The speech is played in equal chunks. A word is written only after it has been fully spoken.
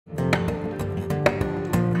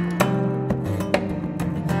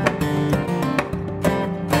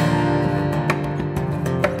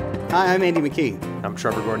Hi, I'm Andy McKee. I'm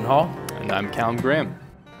Trevor Gordon-Hall. And I'm Calum Graham.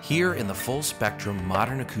 Here in the full-spectrum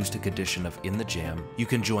modern acoustic edition of In the Jam, you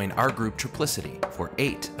can join our group Triplicity for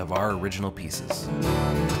 8 of our original pieces.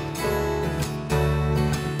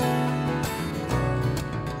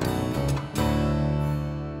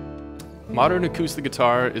 Modern acoustic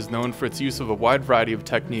guitar is known for its use of a wide variety of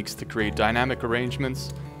techniques to create dynamic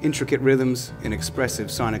arrangements, Intricate rhythms and expressive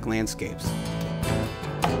sonic landscapes.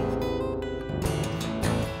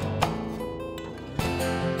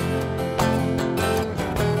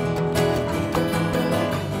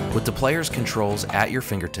 With the player's controls at your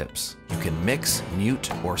fingertips, you can mix,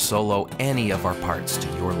 mute, or solo any of our parts to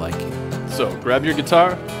your liking. So grab your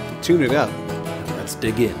guitar, Tune it up. Let's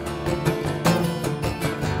dig in.